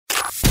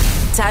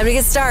Time to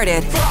get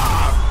started.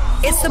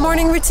 It's the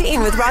morning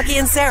routine with Rocki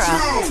and Sarah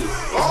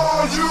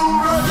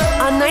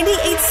on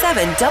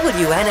 98.7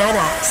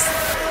 WNNS.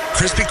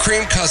 Krispy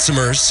Kreme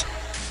customers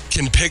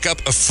can pick up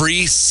a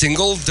free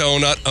single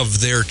donut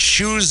of their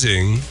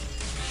choosing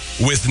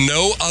with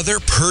no other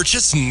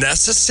purchase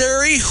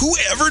necessary.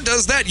 Whoever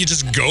does that, you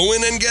just go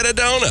in and get a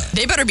donut.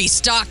 They better be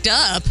stocked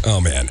up. Oh,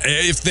 man.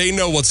 If they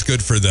know what's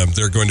good for them,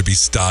 they're going to be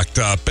stocked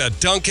up. At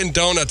Dunkin'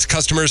 Donuts,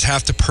 customers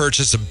have to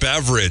purchase a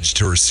beverage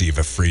to receive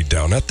a free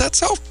donut.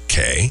 That's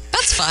okay.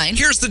 That's fine.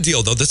 Here's the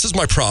deal, though. This is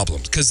my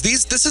problem, because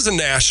this is a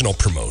national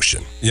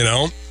promotion, you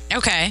know?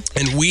 Okay.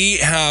 And we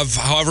have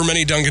however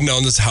many Dunkin'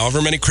 Donuts,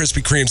 however many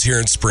Krispy Kremes here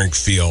in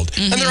Springfield.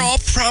 Mm-hmm. And they're all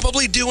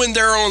probably doing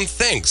their own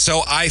thing.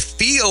 So I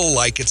feel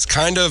like it's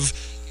kind of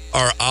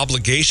our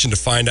obligation to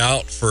find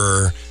out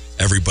for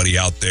everybody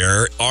out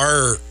there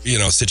our,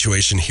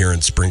 situation here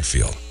in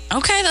Springfield.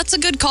 Okay, that's a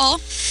good call.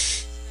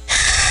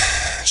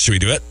 Should we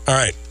do it? All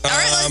right. All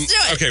right, let's do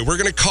it. Okay, we're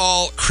going to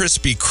call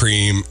Krispy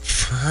Kreme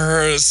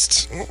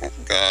first. Oh,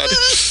 God.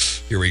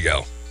 Here we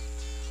go.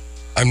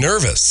 I'm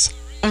nervous.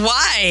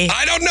 Why?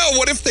 I don't know.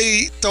 What if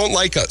they don't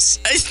like us?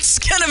 It's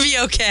going to be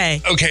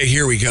okay. Okay,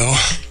 here we go.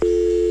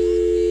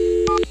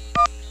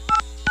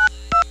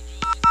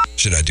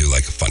 Should I do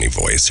like a funny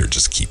voice or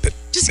just keep it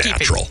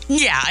natural?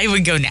 Yeah, I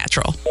would go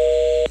natural.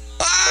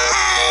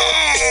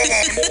 Oh,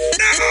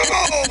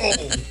 no!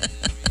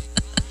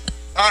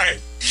 All right,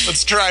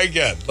 let's try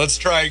again.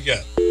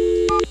 200.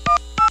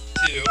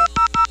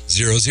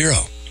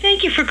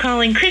 Thank you for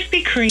calling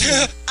Krispy Kreme.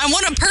 I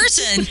want a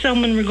person.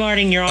 Someone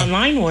regarding your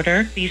online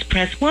order, please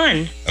press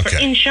 1. For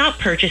Okay. in-shop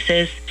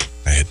purchases,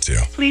 I hit 2.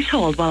 please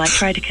hold while I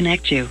try to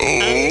connect you.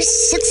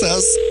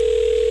 Success.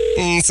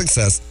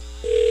 Success.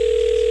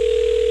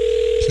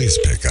 Please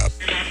pick up.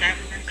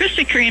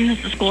 Krispy Kreme,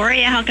 this is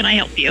Gloria. How can I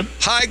help you?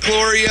 Hi,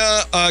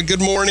 Gloria. Good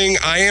morning.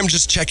 I am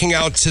just checking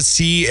out to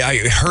see. I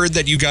heard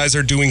that you guys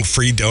are doing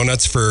free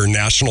donuts for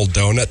National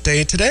Donut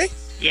Day today.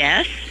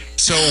 Yes,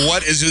 So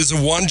what is just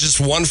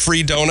one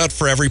free donut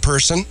for every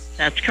person?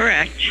 that's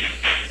correct.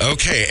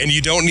 Okay, and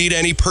you don't need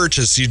any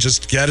purchase. You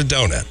just get a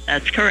donut.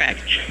 That's correct.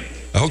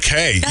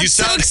 Okay. That's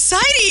so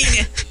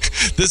exciting.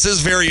 This is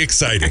very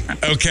exciting.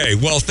 Okay,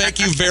 well, thank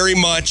you very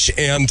much,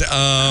 and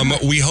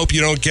we hope you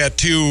don't get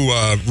too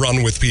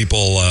run with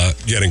people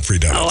getting free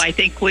donuts. Oh, I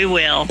think we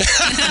will.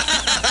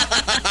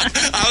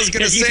 I was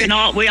going to say.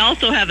 We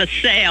also have a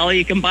sale.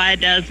 You can buy a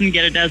dozen,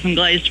 get a dozen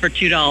glazed for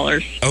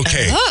 $2.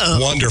 Okay,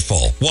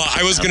 wonderful. Well,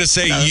 I was going to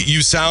say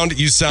you sound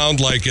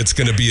like it's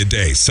going to be a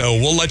day, so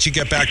we'll let you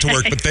get back to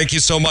work. But thank you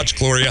so much,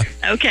 Gloria.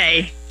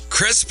 Okay.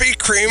 Krispy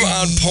Kreme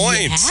on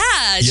point.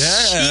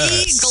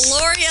 Yes.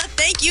 Gloria.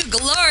 Thank you,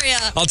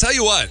 Gloria. I'll tell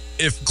you what,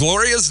 if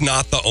Gloria's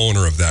not the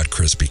owner of that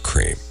Krispy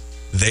Kreme,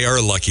 they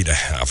are lucky to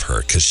have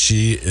her because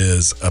she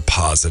is a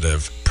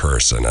positive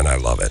person, and I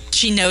love it.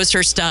 She knows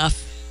her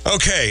stuff.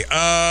 Okay,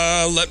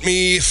 let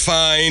me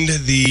find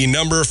the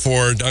number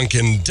for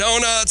Dunkin'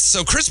 Donuts.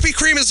 So Krispy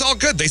Kreme is all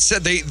good. They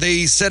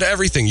said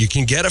everything. You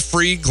can get a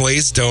free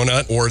glazed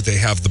donut, or they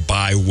have the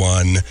buy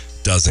one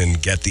dozen,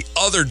 get the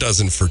other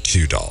dozen for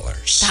 $2.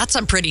 That's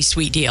a pretty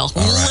sweet deal.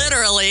 Right.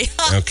 Literally.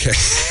 Okay.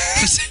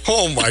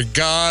 Oh, my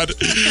God.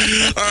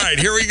 All right,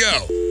 here we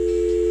go.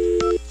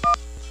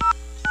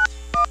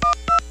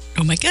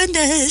 Oh, my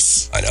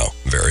goodness. I know.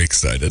 I'm very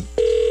excited.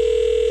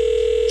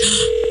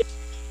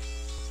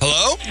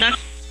 Hello?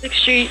 6th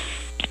Street.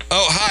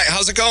 Oh, hi.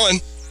 How's it going?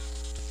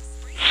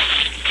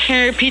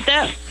 Can you repeat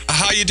that?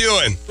 How you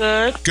doing?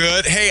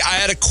 Good. Hey, I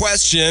had a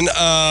question.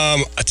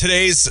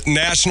 Today's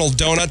National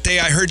Donut Day.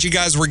 I heard you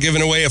guys were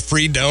giving away a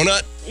free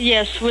donut.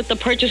 Yes, with the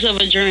purchase of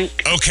a drink.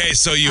 Okay,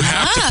 so you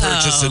have to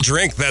purchase a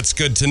drink. That's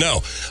good to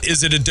know.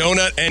 Is it a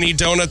donut, any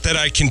donut that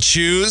I can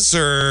choose,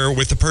 or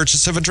with the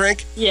purchase of a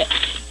drink? Yes.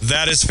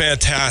 That is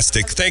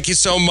fantastic. Thank you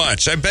so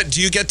much. I bet,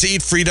 do you get to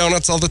eat free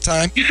donuts all the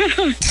time?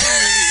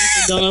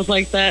 Donuts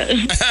like that.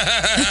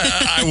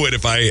 I would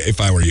if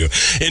I were you.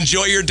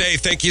 Enjoy your day.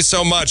 Thank you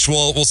so much.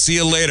 We'll see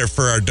you later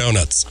for our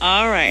donuts.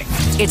 All right.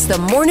 It's the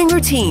morning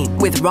routine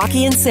with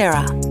Rocki and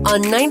Sarah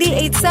on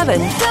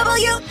 98.7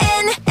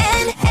 WNNS.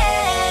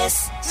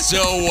 So,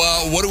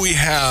 what do we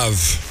have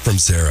from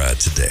Sarah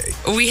today?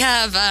 We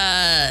have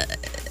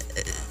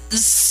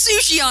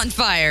sushi on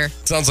fire.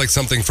 Sounds like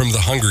something from the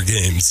Hunger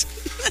Games.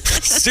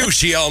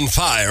 Sushi on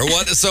fire.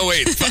 What? So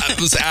wait, it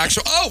was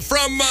actual. Oh,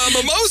 from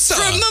Mimosa.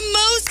 From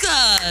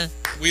Mimosa.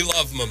 We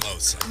love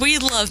mimosa. We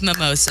love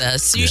mimosa.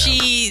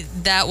 Sushi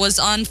that was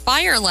on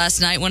fire last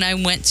night when I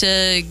went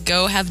to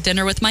go have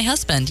dinner with my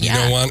husband. You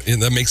know what?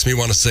 That makes me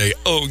want to say,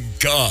 oh,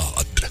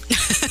 God.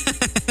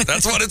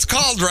 That's what it's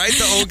called, right?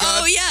 The oh,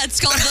 God? Oh, yeah. It's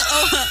called the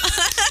oh.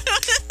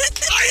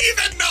 I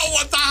even know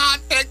what the hot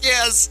pick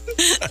is.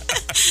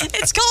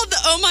 It's called the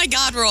oh, my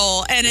God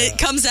roll. And it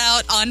comes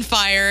out on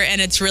fire,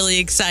 and it's really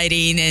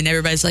exciting. And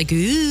everybody's like,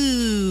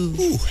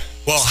 ooh.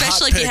 Well,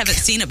 especially if you haven't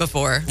seen it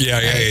before.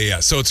 Yeah.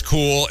 So it's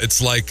cool.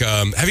 It's like,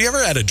 have you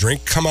ever had a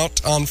drink come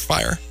out on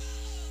fire?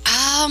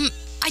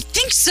 I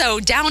think so.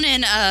 Down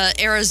in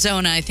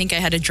Arizona, I think I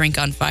had a drink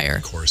on fire.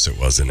 Of course it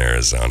was in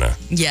Arizona.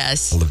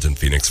 Yes. I lived in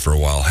Phoenix for a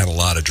while. Had a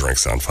lot of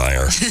drinks on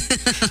fire.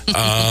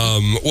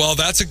 Well,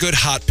 that's a good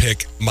hot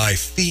pick. My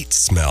feet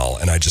smell,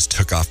 and I just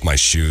took off my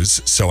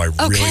shoes, so I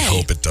really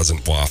hope it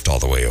doesn't waft all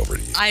the way over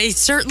to you. I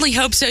certainly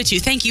hope so, too.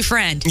 Thank you,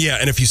 friend. Yeah,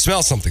 and if you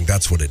smell something,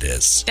 that's what it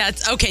is.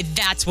 That's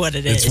what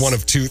it is. It's one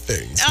of two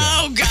things.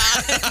 Oh,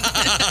 God.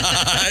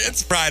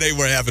 It's Friday.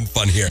 We're having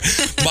fun here.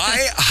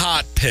 My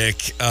hot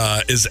pick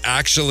is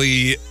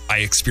actually, I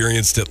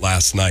experienced it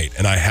last night,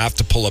 and I have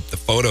to pull up the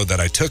photo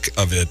that I took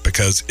of it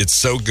because it's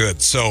so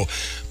good. So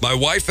my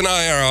wife and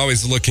I are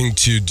always looking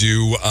to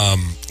do,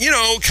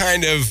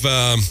 kind of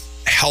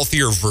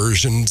healthier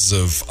versions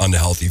of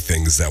unhealthy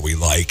things that we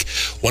like.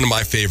 One of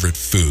my favorite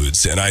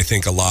foods, and I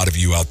think a lot of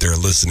you out there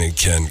listening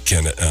can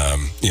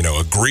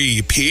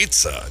agree,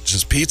 pizza.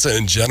 Just pizza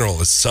in general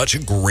is such a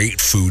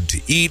great food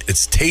to eat.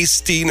 It's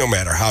tasty no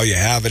matter how you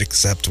have it,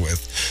 except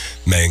with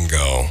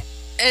mango.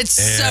 It's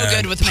so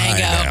good with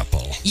mango.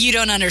 Pineapple. You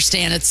don't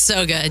understand. It's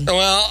so good.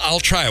 Well,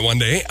 I'll try it one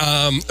day.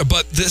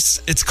 But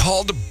it's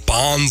called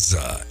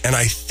Bonza. And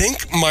I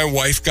think my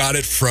wife got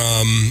it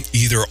from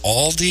either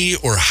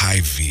Aldi or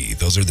Hy-Vee.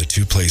 Those are the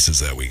two places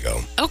that we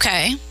go.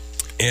 Okay.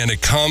 And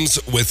it comes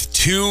with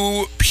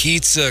 2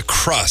 pizza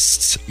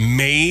crusts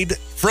made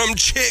from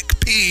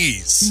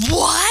chickpeas.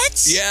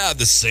 What? Yeah,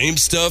 the same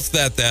stuff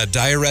that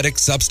diuretic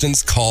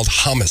substance called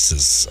hummus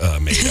is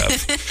made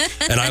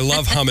of. And I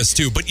love hummus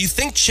too. But you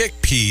think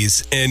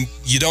chickpeas and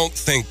you don't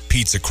think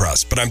pizza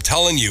crust. But I'm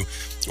telling you,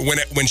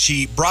 when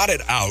she brought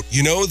it out,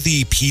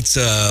 the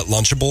pizza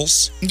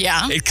Lunchables?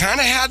 Yeah. It kind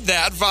of had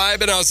that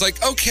vibe, and I was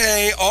like,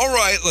 okay, all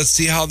right, let's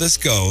see how this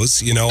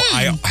goes.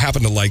 I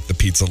happen to like the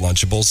pizza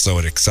Lunchables, so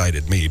it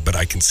excited me, but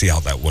I can see how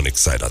that wouldn't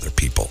excite other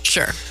people.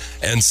 Sure.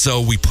 And so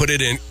we put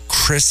it in,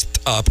 crisped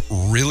up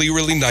really,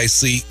 really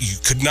nicely. You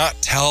could not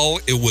tell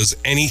it was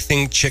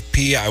anything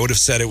chickpea. I would have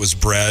said it was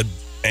bread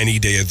any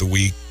day of the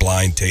week,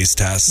 blind taste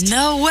test.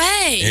 No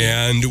way.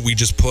 And we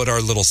just put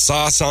our little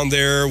sauce on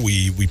there.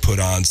 We put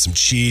on some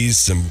cheese,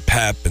 some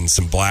pep, and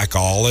some black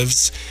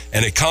olives.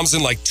 And it comes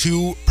in like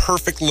 2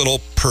 perfect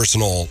little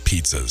personal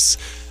pizzas.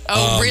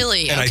 Oh,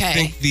 really? And okay.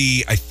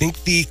 I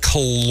think the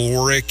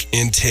caloric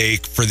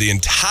intake for the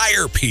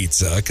entire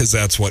pizza, because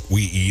that's what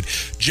we eat,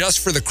 just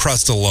for the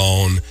crust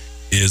alone,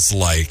 is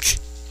like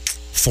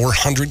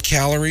 400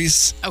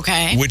 calories.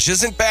 Okay. Which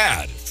isn't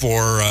bad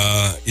for,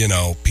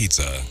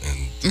 pizza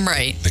and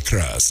the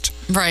crust.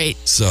 Right.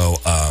 So,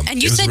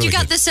 and you said really you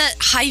got this at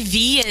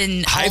Hy-Vee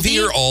and Hy-Vee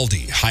or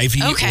Aldi.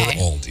 Hy-Vee or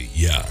Aldi.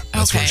 Yeah,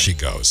 that's where she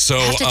goes. So,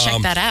 I'll have to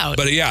check that out.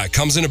 But yeah, it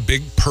comes in a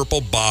big purple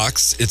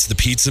box. It's the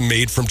pizza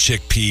made from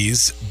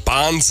chickpeas.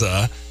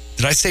 Bonza.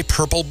 Did I say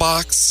purple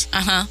box?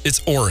 Uh-huh.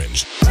 It's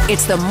orange.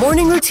 It's the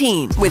morning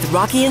routine with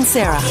Rocki and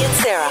Sarah.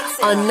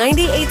 On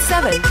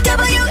 98.7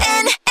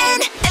 WNNS.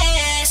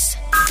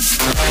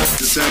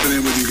 Just tapping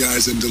in with you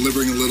guys and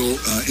delivering a little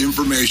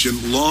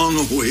information,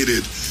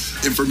 long-awaited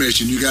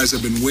information. You guys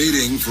have been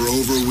waiting for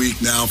over a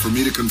week now for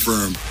me to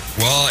confirm.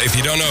 Well, if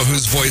you don't know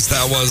whose voice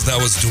that was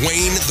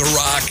Dwayne "The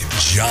Rock"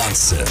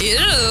 Johnson. Ew.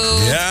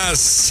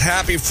 Yes.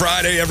 Happy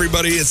Friday,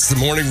 everybody. It's the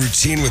morning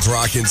routine with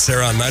Rocki and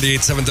Sarah on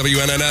 98.7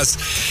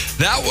 WNNS.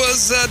 That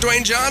was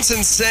Dwayne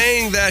Johnson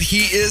saying that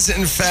he is,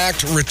 in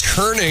fact,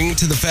 returning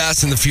to the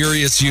Fast and the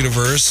Furious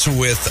universe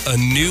with a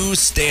new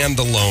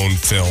standalone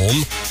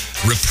film,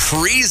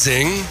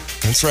 reprising,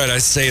 that's right, I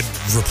say it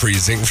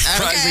reprising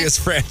his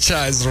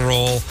franchise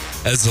role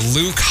as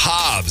Luke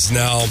Hobbs.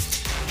 Now,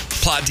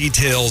 plot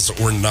details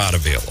were not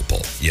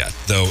available yet,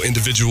 though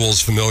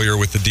individuals familiar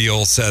with the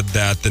deal said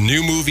that the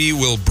new movie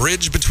will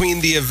bridge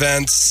between the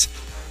events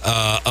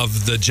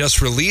of the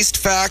just released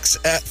Fast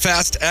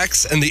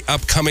X and the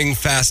upcoming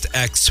Fast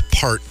X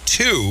Part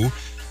 2,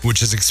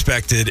 which is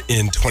expected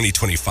in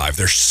 2025.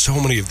 There's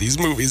so many of these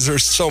movies.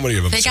 There's so many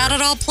of them. They got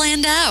it all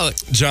planned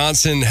out.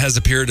 Johnson has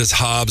appeared as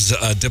Hobbs,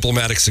 a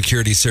diplomatic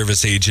security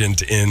service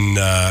agent in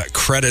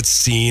credits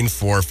scene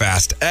for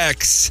Fast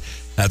X.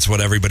 That's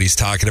what everybody's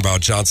talking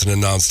about. Johnson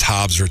announced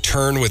Hobbs'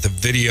 return with a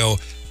video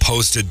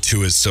posted to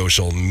his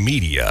social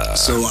media.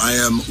 So I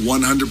am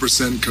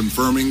 100%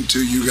 confirming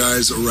to you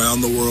guys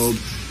around the world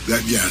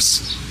that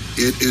yes,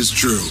 it is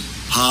true.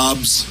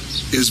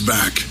 Hobbs is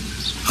back.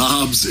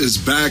 Hobbs is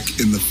back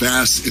in the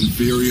Fast and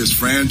Furious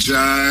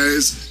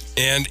franchise.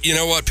 And you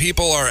know what?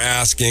 People are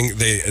asking,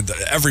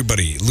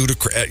 everybody,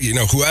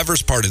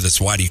 whoever's part of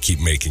this, why do you keep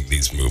making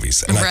these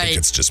movies? And I think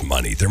it's just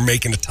money. They're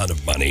making a ton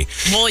of money.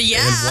 Well, yeah.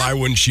 And why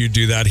wouldn't you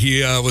do that?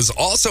 He was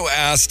also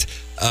asked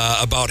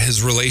about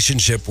his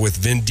relationship with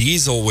Vin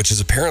Diesel, which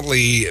is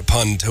apparently,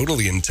 pun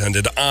totally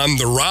intended, on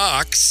the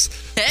rocks.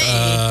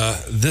 Hey.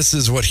 This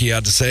is what he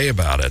had to say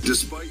about it.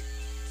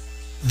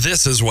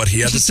 This is what he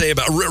had to say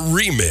about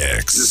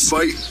Remix.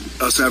 Despite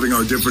us having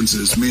our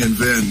differences, me and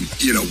Vin,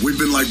 we've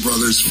been like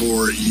brothers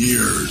for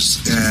years.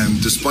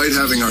 And despite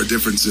having our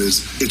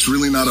differences, it's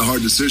really not a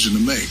hard decision to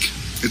make.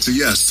 It's a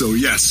yes. So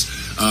yes,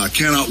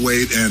 cannot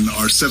wait. And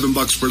our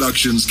 $7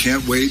 Productions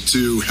can't wait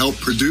to help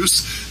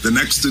produce the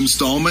next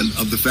installment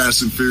of the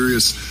Fast and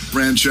Furious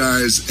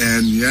franchise.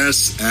 And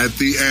yes, at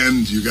the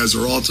end, you guys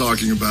are all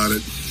talking about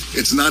it.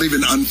 It's not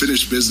even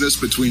unfinished business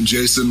between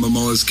Jason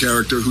Momoa's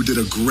character, who did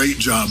a great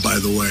job, by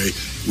the way,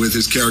 with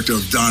his character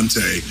of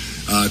Dante.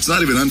 It's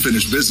not even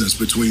unfinished business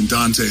between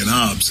Dante and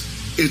Hobbs.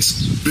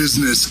 It's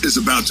business is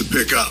about to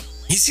pick up.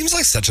 He seems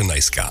like such a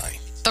nice guy.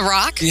 The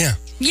Rock? Yeah.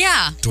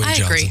 Yeah, Dwayne I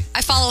agree. Johnson.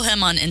 I follow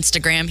him on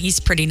Instagram. He's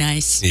pretty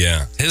nice.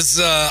 Yeah.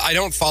 I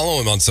don't follow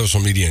him on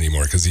social media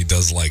anymore because he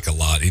does like a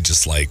lot. He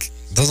just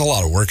does a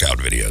lot of workout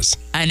videos.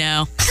 I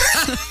know.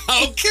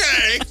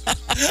 Okay.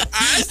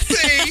 I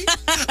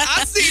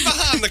see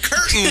behind the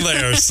curtain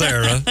there,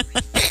 Sarah.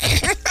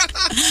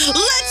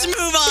 Let's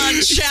move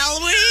on,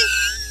 shall we?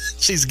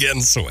 She's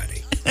getting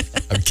sweaty.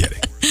 I'm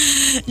kidding.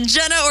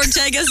 Jenna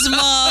Ortega's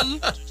mom,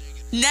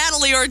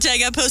 Natalie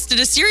Ortega, posted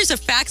a series of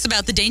facts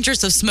about the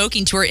dangers of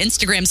smoking to her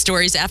Instagram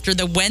stories after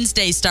the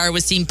Wednesday star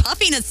was seen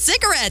puffing a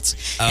cigarette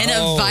in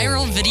a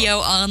viral video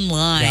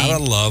online.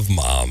 Gotta love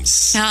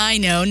moms. I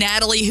know.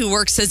 Natalie, who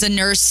works as a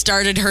nurse,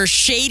 started her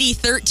shady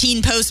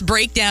 13-post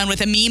breakdown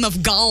with a meme of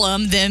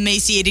Gollum, the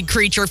emaciated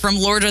creature from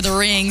Lord of the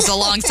Rings,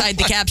 alongside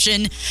the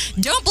caption,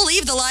 "Don't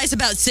believe the lies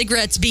about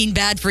cigarettes being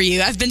bad for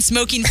you. I've been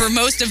smoking for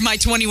most of my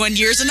 21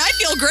 years and I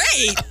feel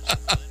great."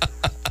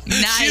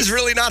 Nice. She's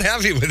really not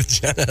happy with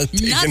Jenna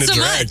taking Not a so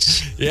drag.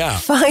 much. Yeah.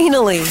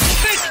 Finally.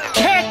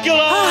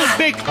 Spectacular!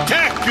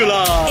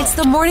 Spectacular! It's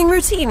the morning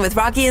routine with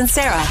Rocki and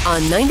Sarah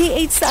on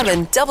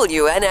 98.7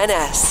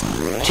 WNNS.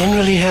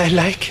 Generally, I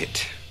like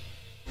it.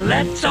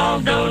 Let's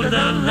all go to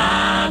the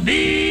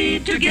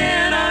lobby to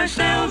get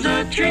ourselves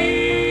a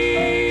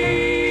treat.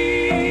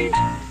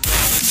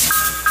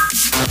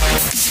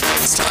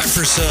 It's time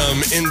for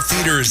some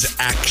in-theaters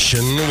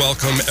action.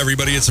 Welcome,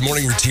 everybody. It's a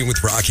morning routine with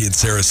Rocki and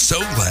Sarah. So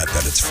glad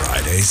that it's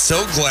Friday.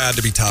 So glad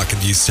to be talking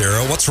to you,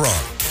 Sarah. What's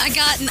wrong? I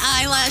got an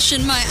eyelash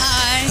in my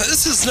eye.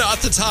 This is not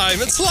the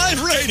time. It's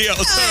live radio,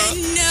 Sarah. I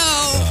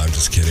know. Oh, I'm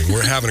just kidding.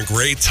 We're having a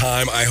great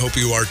time. I hope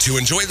you are too.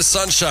 Enjoy the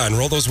sunshine.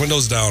 Roll those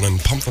windows down and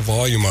pump the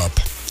volume up.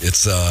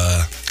 It's,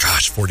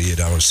 48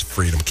 hours of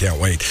freedom. Can't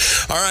wait.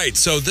 All right,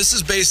 so this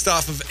is based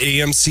off of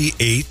AMC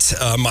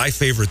 8, my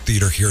favorite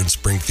theater here in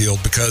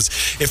Springfield, because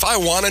if I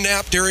want a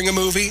nap during a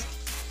movie,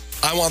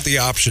 I want the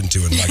option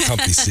to in my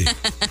comfy seat.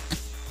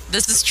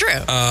 This is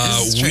true.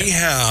 We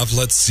have,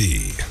 let's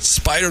see,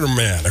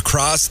 Spider-Man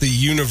Across the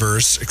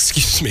Universe.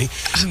 Excuse me.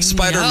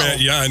 Spider-Man.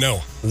 No. Yeah, I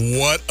know.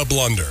 What a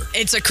blunder.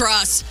 It's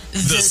across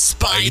the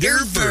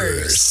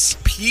Spider-Verse.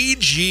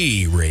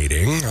 PG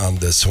rating on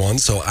this one,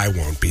 so I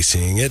won't be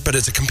seeing it, but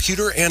it's a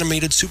computer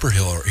animated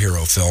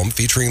superhero film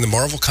featuring the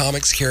Marvel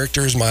Comics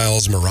characters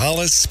Miles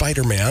Morales,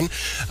 Spider-Man.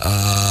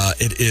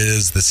 It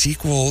is the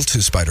sequel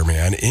to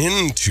Spider-Man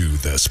Into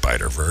the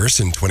Spider-Verse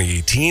in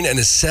 2018 and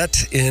is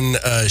set in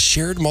a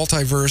shared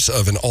multiverse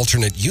of an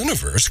alternate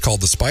universe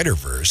called the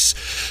Spider-Verse.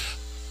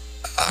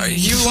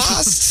 You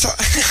lost.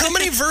 How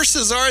many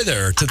verses are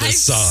there to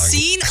this song? I've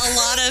seen a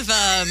lot of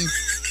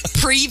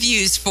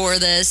previews for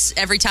this.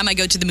 Every time I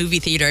go to the movie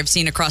theater, I've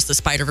seen Across the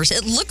Spider-Verse.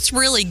 It looks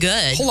really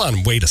good. Hold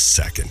on, wait a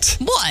second.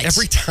 What?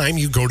 Every time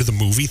you go to the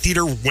movie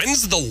theater,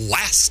 when's the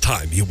last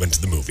time you went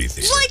to the movie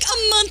theater? Like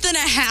a month and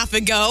a half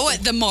ago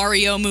at the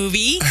Mario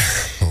movie.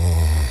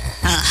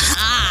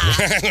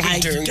 I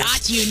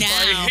got you now.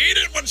 I hate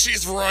it when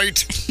she's right.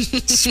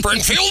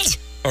 Springfield?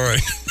 All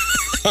right.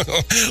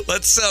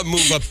 Let's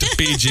move up to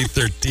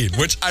PG-13,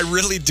 which I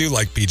really do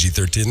like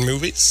PG-13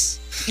 movies.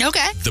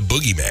 Okay. The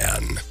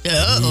Boogeyman.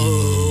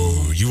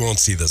 Oh. Ooh, you won't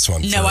see this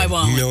one No, for I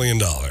won't. $1 million.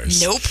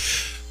 Nope.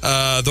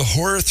 The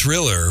horror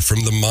thriller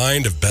from the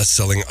mind of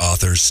best-selling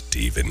author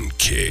Stephen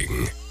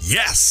King.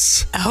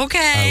 Yes.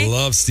 Okay. I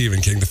love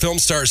Stephen King. The film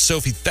stars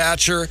Sophie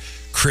Thatcher,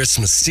 Chris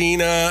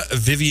Messina,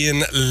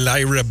 Vivian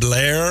Lyra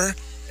Blair,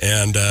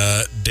 and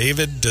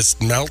David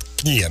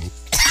Dastmalchian.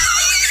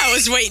 I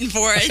was waiting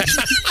for it.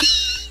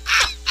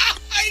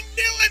 I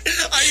knew it.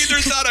 I either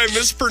thought I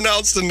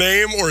mispronounced the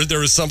name or there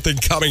was something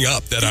coming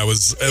up that I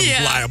was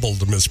liable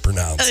to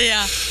mispronounce.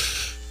 Yeah.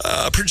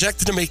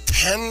 Projected to make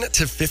 $10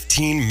 to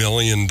 $15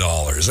 million.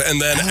 And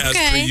then,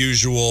 as per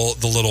usual,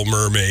 The Little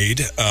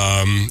Mermaid,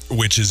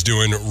 which is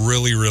doing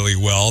really, really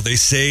well. They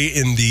say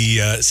in the,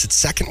 is it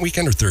second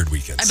weekend or third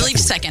weekend? I believe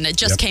second. It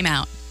just came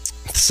out.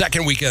 The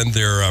second weekend,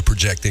 they're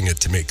projecting it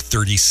to make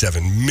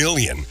 $37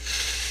 million.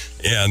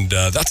 And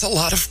that's a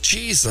lot of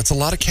cheese. That's a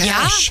lot of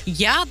cash.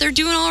 Yeah, they're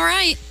doing all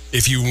right.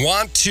 If you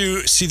want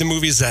to see the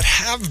movies that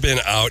have been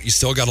out, you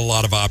still got a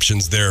lot of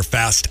options there.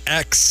 Fast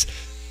X,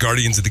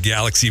 Guardians of the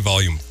Galaxy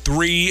Volume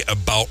 3,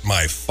 About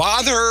My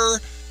Father,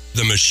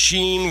 The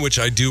Machine, which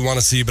I do want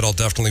to see, but I'll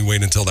definitely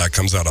wait until that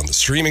comes out on the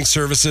streaming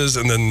services,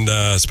 and then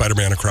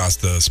Spider-Man Across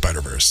the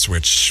Spider-Verse,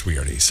 which we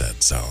already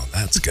said, so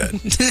that's good.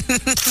 Dang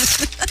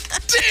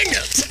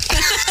it!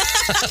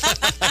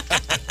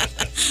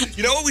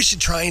 You know what we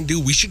should try and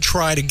do? We should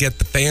try to get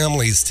the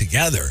families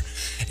together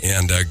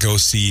and go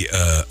see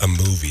a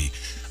movie.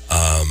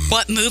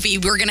 What movie?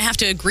 We're going to have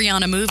to agree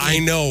on a movie. I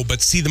know,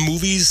 but see, the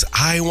movies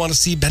I want to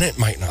see, Bennett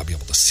might not be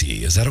able to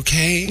see. Is that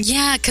okay?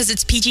 Yeah, because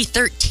it's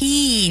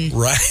PG-13.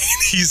 Right.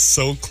 He's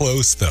so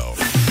close, though.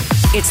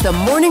 It's the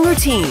morning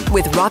routine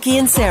with Rocki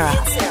and Sarah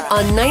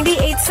on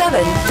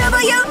 98.7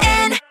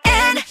 WNNS.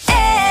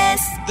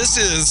 This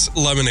is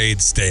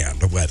lemonade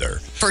stand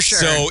weather. For sure.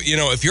 So,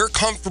 if you're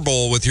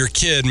comfortable with your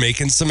kid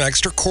making some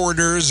extra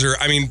quarters, or,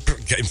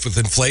 with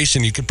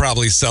inflation, you could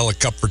probably sell a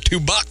cup for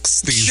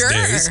 $2 these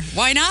days. Sure.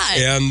 Why not?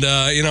 And,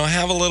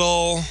 have a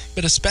little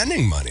bit of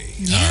spending money.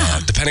 Yeah.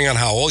 Depending on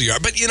how old you are.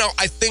 But,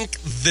 I think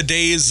the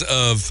days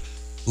of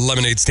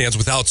lemonade stands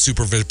without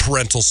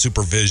parental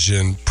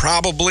supervision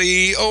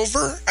probably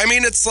over. I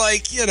mean, it's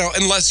like,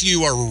 unless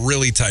you are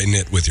really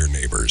tight-knit with your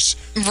neighbors.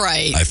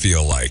 Right. I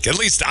feel like. At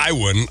least I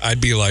wouldn't.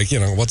 I'd be like,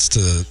 what's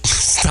to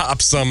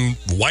stop some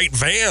white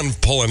van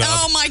pulling up?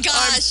 Oh, my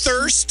gosh. I'm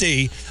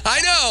thirsty.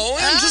 I know.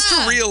 I'm just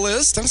a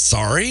realist. I'm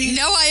sorry.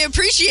 No, I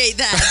appreciate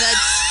that.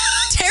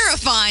 That's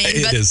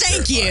terrifying, but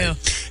thank you.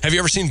 Have you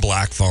ever seen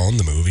Black Phone,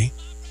 the movie?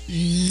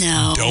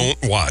 No. Don't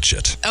watch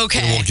it. Okay.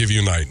 It will give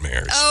you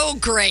nightmares. Oh,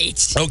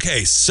 great.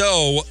 Okay,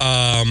 so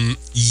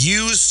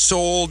you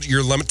sold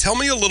your lemon. Tell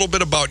me a little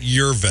bit about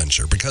your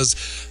venture, because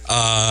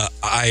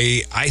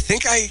I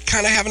think I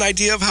kind of have an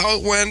idea of how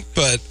it went,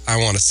 but I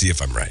want to see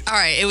if I'm right. All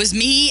right, it was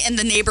me and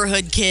the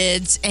neighborhood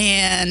kids,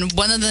 and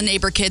one of the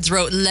neighbor kids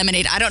wrote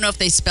lemonade. I don't know if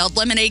they spelled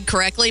lemonade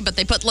correctly, but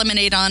they put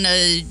lemonade on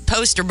a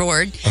poster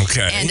board.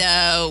 Okay. And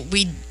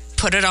we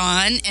put it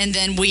on, and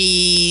then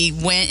we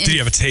went and... Did you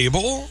have a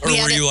table, or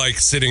were you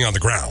sitting on the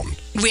ground?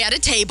 We had a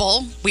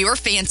table. We were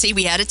fancy.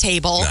 We had a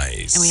table.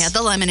 Nice. And we had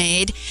the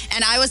lemonade.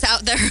 And I was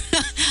out there.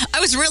 I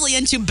was really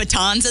into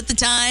batons at the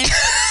time.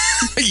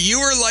 You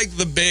were like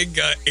the big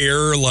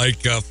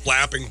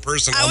flapping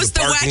person I on was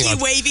the parking lot. I was the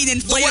wacky, waving,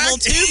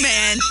 inflatable tube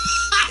man,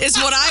 is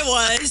what I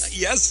was.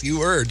 Yes, you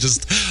were.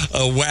 Just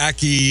a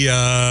wacky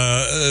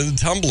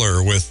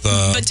tumbler with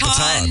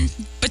baton.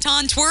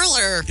 Baton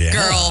twirler Yeah.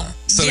 girl.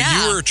 So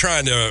yeah. you were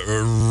trying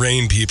to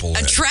rein people in.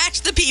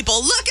 Attract the people.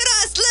 Look at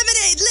us.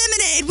 Lemonade.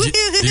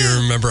 Do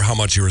you remember how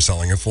much you were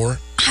selling it for?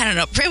 I don't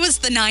know. It was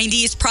the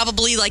 90s.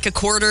 Probably like a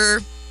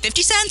quarter.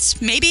 50 cents,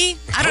 maybe?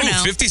 I don't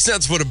know. 50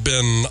 cents would have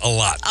been a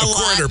lot. A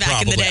quarter, back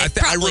probably. in the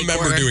day. I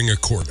remember quarter. doing a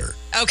quarter.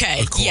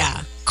 Okay,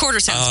 yeah. Quarter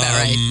sounds about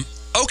right.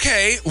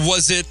 Okay,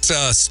 was it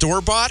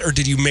store-bought, or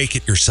did you make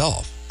it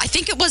yourself? I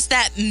think it was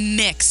that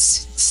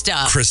mix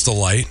stuff. Crystal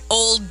Light?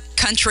 Old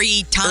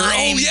Country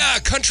Time. Oh, yeah,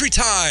 Country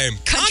Time.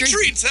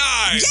 Country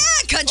Time.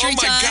 Yeah, Country Time. Oh,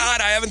 my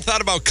God, I haven't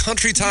thought about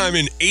Country Time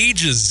in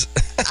ages.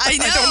 I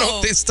know. I don't know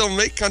if they still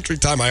make Country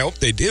Time. I hope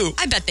they do.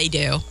 I bet they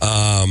do.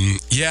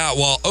 Yeah,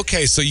 well,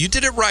 okay, so you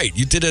did it right.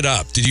 You did it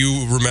up. Did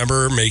you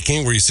remember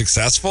making? Were you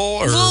successful?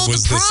 Or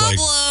was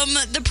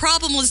the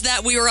problem was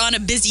that we were on a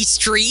busy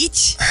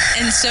street,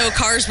 and so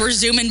cars were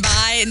zooming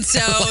by, and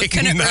so like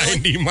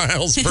 90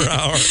 miles per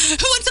hour. Who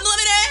wants some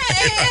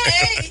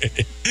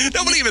lemonade?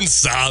 Nobody even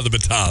saw the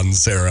baton,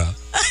 Sarah.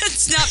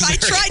 It's not. I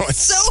tried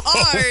so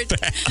hard.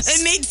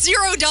 It made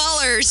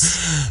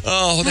 $0.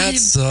 Oh, that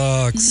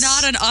sucks.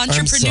 Not an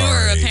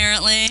entrepreneur,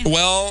 apparently.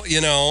 Well,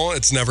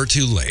 it's never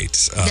too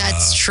late.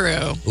 That's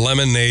true.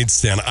 Lemonade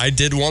stand. I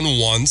did one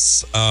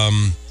once.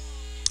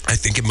 I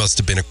think it must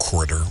have been a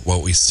quarter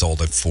what we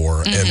sold it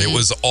for, and it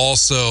was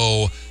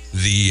also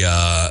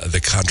the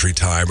Country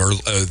Time or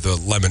the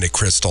Lemonade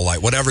Crystal Light,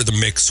 whatever the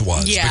mix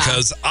was. Yeah.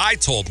 Because I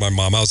told my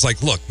mom, I was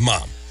like, "Look,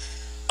 Mom,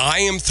 I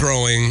am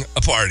throwing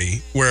a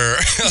party where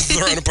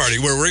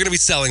we're going to be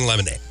selling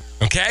lemonade,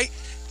 okay?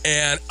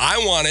 And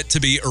I want it to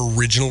be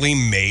originally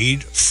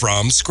made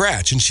from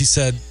scratch." And she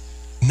said,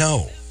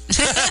 "No."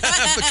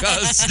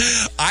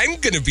 Because I'm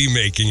going to be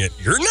making it.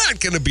 You're not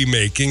going to be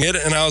making it.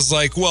 And I was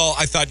like, "Well,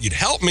 I thought you'd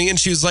help me." And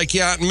she was like,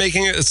 "Yeah,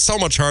 making it is so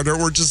much harder.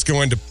 We're just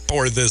going to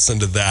pour this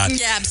into that.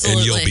 Yeah,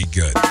 absolutely. And you'll be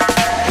good."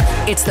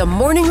 It's the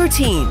morning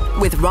routine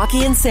with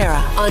Rocki and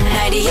Sarah on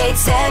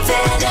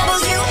 98.7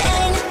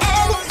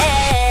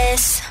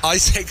 WNNS. I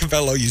say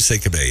Cabello, you say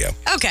Cabello.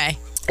 Okay.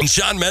 And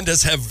Shawn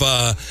Mendes have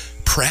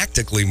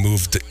practically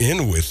moved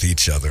in with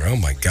each other. Oh,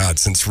 my God.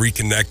 Since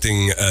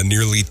reconnecting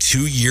nearly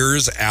 2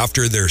 years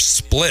after their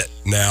split.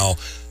 Now,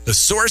 the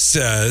source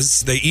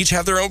says they each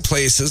have their own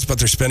places, but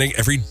they're spending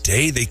every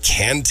day they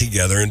can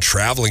together and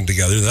traveling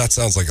together. That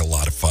sounds like a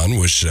lot of fun.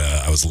 Wish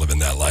I was living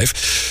that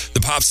life. The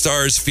pop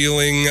stars'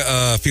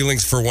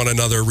 feelings for one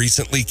another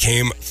recently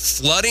came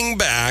flooding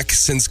back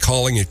since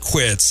calling it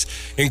quits.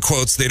 In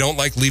quotes, they don't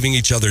like leaving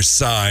each other's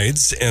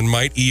sides and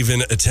might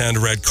even attend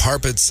red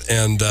carpets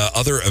and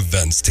other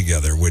events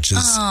together, which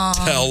is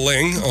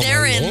telling. Oh,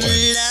 they're in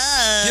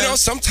love. love.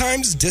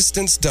 Sometimes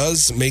distance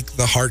does make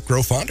the heart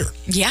grow fonder.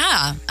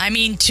 Yeah. I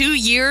mean, 2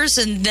 years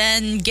and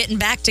then getting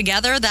back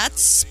together,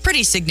 that's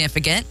pretty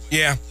significant.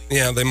 Yeah,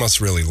 they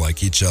must really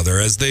like each other.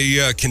 As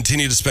they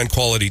continue to spend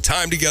quality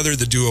time together,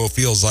 the duo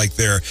feels like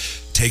they're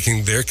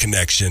taking their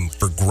connection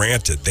for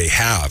granted. They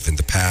have in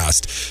the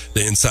past.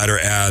 The insider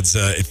adds,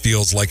 it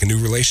feels like a new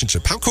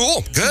relationship. How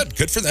cool.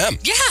 Good for them.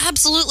 Yeah,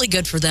 absolutely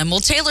good for them. Well,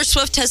 Taylor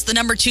Swift has the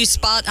number 2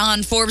 spot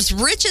on Forbes'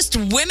 richest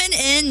women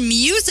in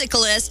music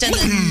list. And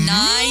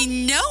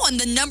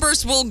the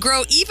numbers will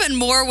grow even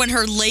more when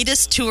her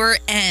latest tour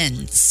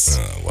ends.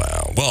 Oh,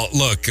 wow. Well,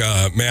 look,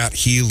 Matt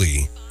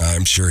Healy,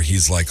 I'm sure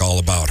he's like all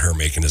about her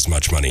making as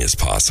much money as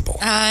possible.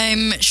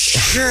 I'm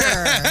sure.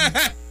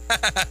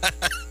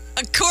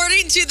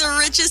 According to the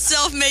richest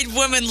self-made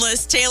woman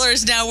list, Taylor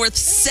is now worth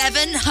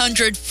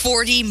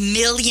 $740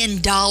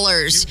 million.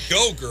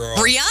 Go, girl.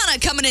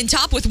 Rihanna coming in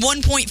top with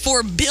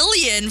 $1.4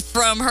 billion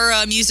from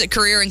her music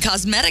career and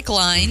cosmetic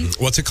line.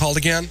 What's it called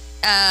again?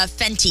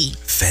 Fenty.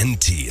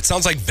 Fenty. It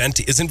sounds like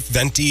Venti. Isn't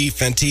Fenty?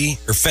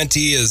 Or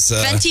Fenty is...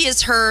 Fenty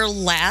is her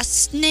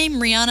last name,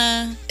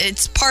 Rihanna.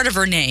 It's part of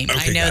her name.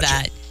 Okay, I know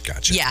that.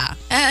 Gotcha.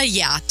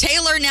 Yeah.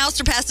 Taylor now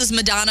surpasses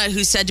Madonna,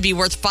 who's said to be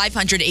worth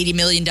 $580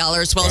 million,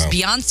 as well as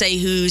Beyonce,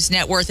 whose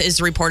net worth is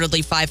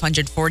reportedly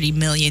 $540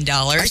 million.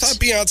 I thought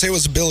Beyonce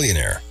was a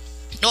billionaire.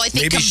 Well, I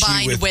think Maybe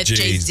combined with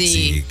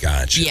Jay-Z.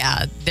 Gotcha.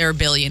 Yeah, they're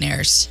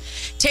billionaires.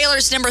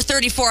 Taylor's number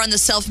 34 on the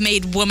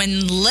self-made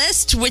woman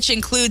list, which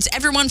includes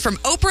everyone from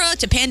Oprah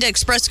to Panda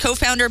Express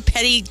co-founder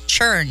Petty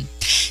Churn.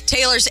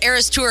 Taylor's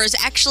Eras Tour is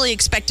actually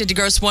expected to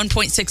gross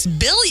 $1.6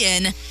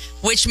 billion,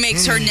 which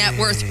makes her net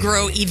worth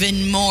grow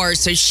even more.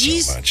 So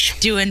she's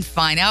doing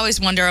fine. I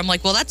always wonder, I'm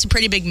like, well, that's a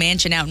pretty big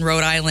mansion out in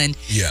Rhode Island.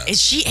 Yeah. Is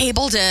she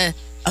able to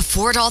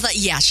afford all that?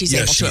 Yeah, she's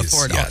able to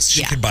afford all that. Yes,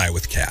 she could buy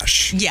with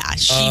cash. Yeah,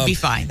 she'd be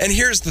fine. And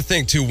here's the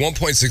thing, too.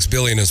 $1.6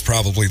 billion is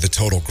probably the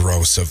total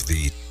gross of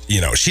the,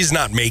 she's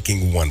not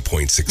making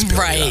 $1.6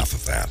 billion off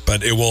of that.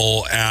 But it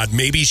will add,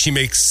 maybe she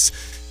makes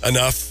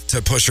enough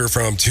to push her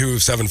from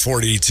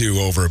 $740 to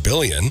over $1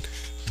 billion.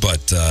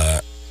 But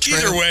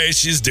either way,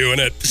 she's doing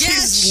it.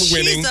 She's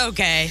winning. She's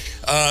okay.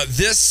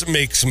 This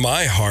makes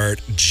my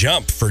heart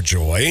jump for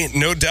joy.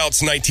 No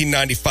Doubt's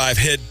 1995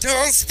 hit,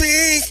 Don't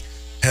Speak,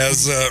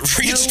 has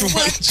reached 1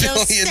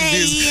 billion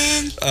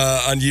views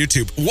on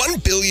YouTube. 1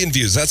 billion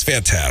views. That's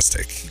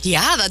fantastic.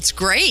 Yeah, that's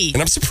great.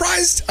 And I'm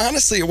surprised,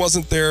 honestly, it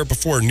wasn't there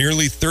before,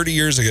 nearly 30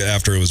 years ago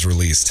after it was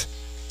released.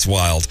 It's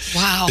wild.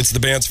 Wow. It's the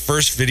band's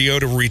first video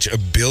to reach 1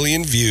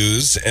 billion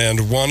views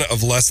and one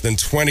of less than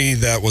 20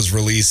 that was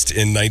released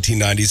in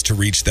 1990s to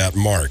reach that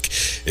mark.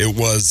 It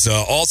was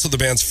also the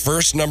band's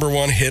first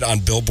 #1 hit on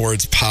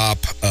Billboard's pop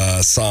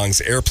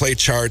songs airplay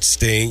chart,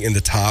 staying in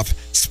the top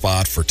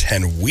spot for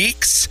 10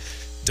 weeks.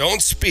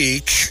 Don't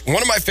Speak,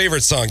 one of my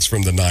favorite songs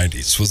from the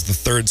 90s, was the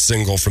third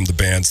single from the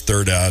band's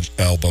third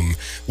album,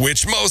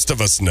 which most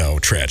of us know,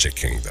 Tragic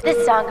Kingdom.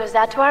 This song goes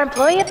out to our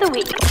employee of the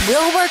week.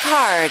 We'll work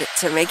hard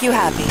to make you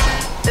happy.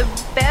 The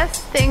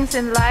best things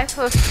in life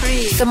are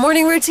free. The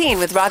morning routine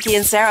with Rocki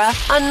and Sarah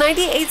on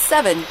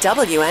 98.7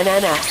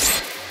 WNNX.